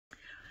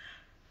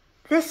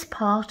This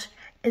part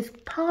is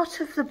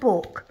part of the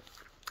book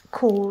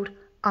called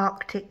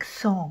Arctic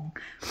Song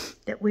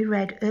that we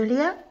read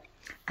earlier,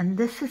 and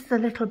this is the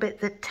little bit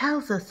that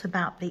tells us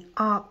about the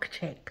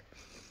Arctic.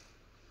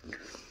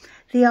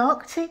 The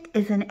Arctic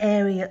is an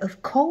area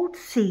of cold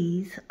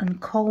seas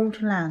and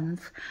cold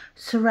lands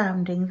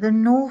surrounding the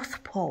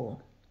North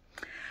Pole.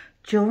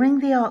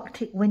 During the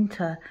Arctic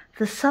winter,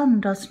 the sun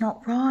does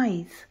not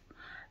rise.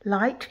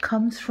 Light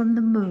comes from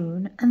the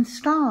moon and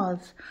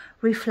stars,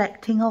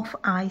 reflecting off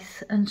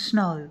ice and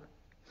snow.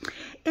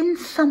 In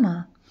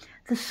summer,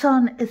 the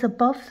sun is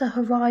above the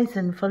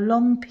horizon for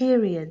long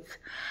periods,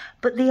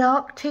 but the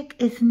Arctic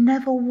is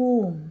never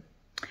warm.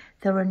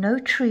 There are no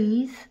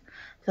trees,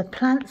 the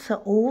plants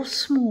are all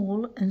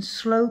small and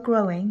slow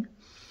growing,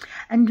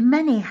 and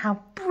many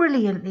have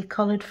brilliantly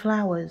coloured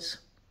flowers.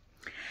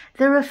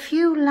 There are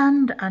few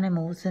land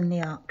animals in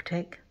the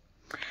Arctic.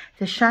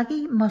 The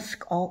shaggy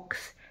musk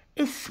ox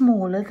is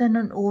smaller than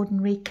an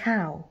ordinary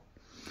cow,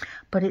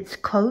 but its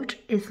coat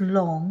is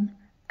long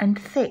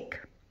and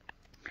thick.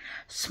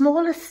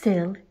 Smaller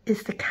still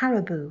is the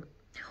caribou,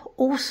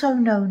 also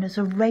known as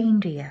a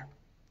reindeer.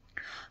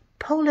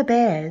 Polar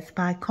bears,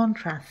 by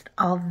contrast,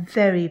 are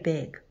very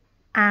big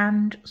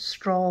and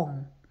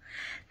strong.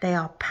 They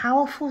are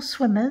powerful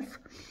swimmers,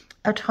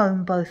 at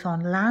home both on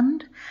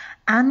land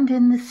and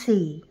in the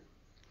sea.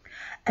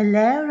 A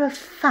layer of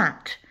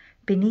fat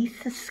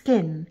beneath the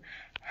skin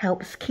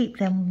helps keep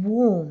them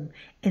warm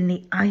in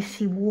the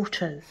icy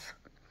waters.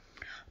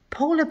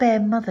 Polar bear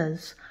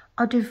mothers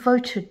are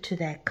devoted to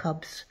their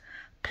cubs,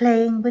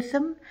 playing with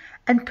them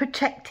and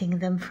protecting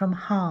them from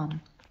harm.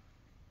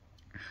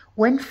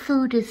 When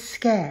food is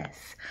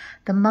scarce,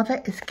 the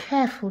mother is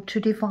careful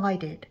to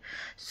divide it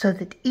so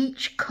that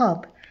each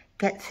cub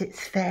gets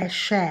its fair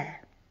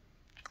share.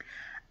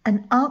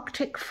 An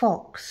Arctic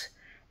fox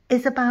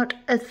is about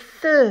a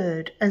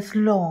third as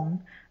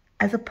long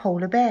as a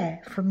polar bear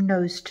from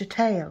nose to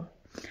tail,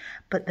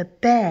 but the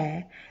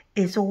bear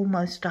is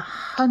almost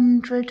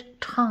 100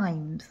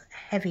 times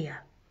heavier.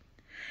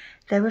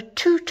 There are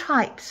two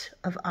types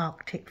of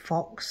Arctic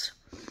fox.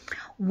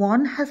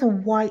 One has a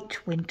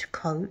white winter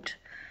coat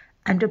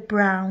and a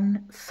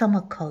brown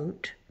summer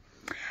coat,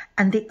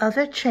 and the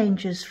other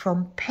changes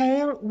from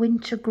pale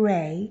winter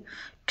grey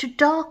to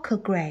darker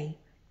grey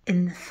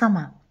in the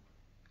summer.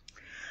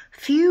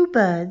 Few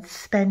birds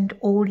spend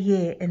all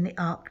year in the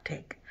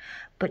Arctic,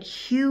 but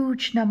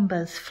huge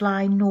numbers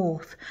fly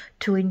north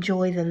to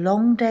enjoy the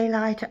long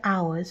daylight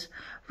hours,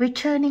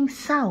 returning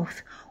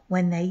south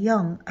when their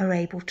young are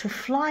able to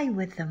fly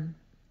with them.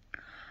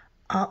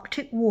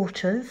 Arctic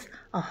waters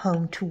are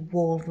home to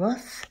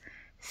walrus,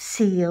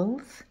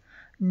 seals,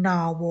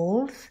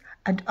 narwhals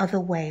and other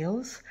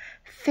whales,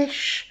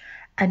 fish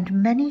and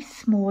many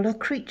smaller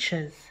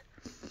creatures.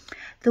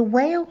 The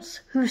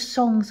whales whose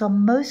songs are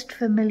most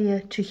familiar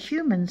to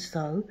humans,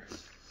 though,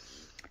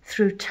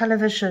 through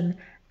television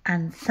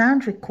and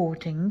sound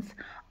recordings,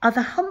 are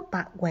the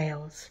humpback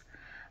whales,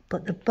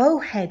 but the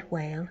bowhead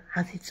whale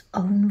has its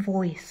own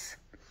voice.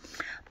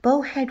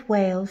 Bowhead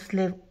whales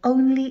live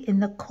only in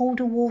the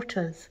colder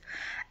waters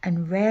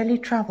and rarely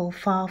travel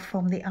far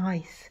from the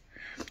ice.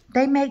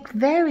 They make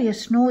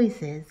various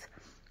noises,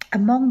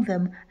 among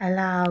them a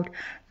loud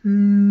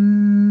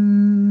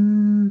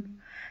mmm,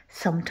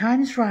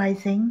 sometimes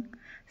rising,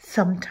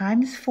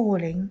 sometimes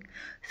falling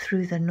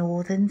through the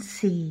northern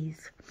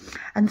seas.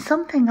 And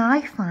something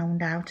I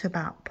found out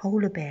about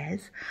polar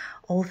bears,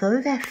 although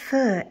their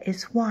fur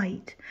is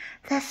white,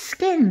 their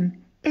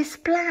skin is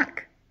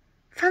black.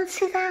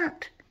 Fancy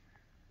that!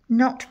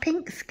 Not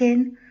pink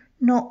skin,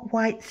 not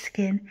white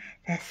skin.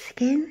 Their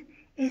skin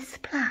is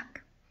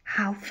black.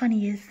 How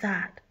funny is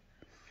that?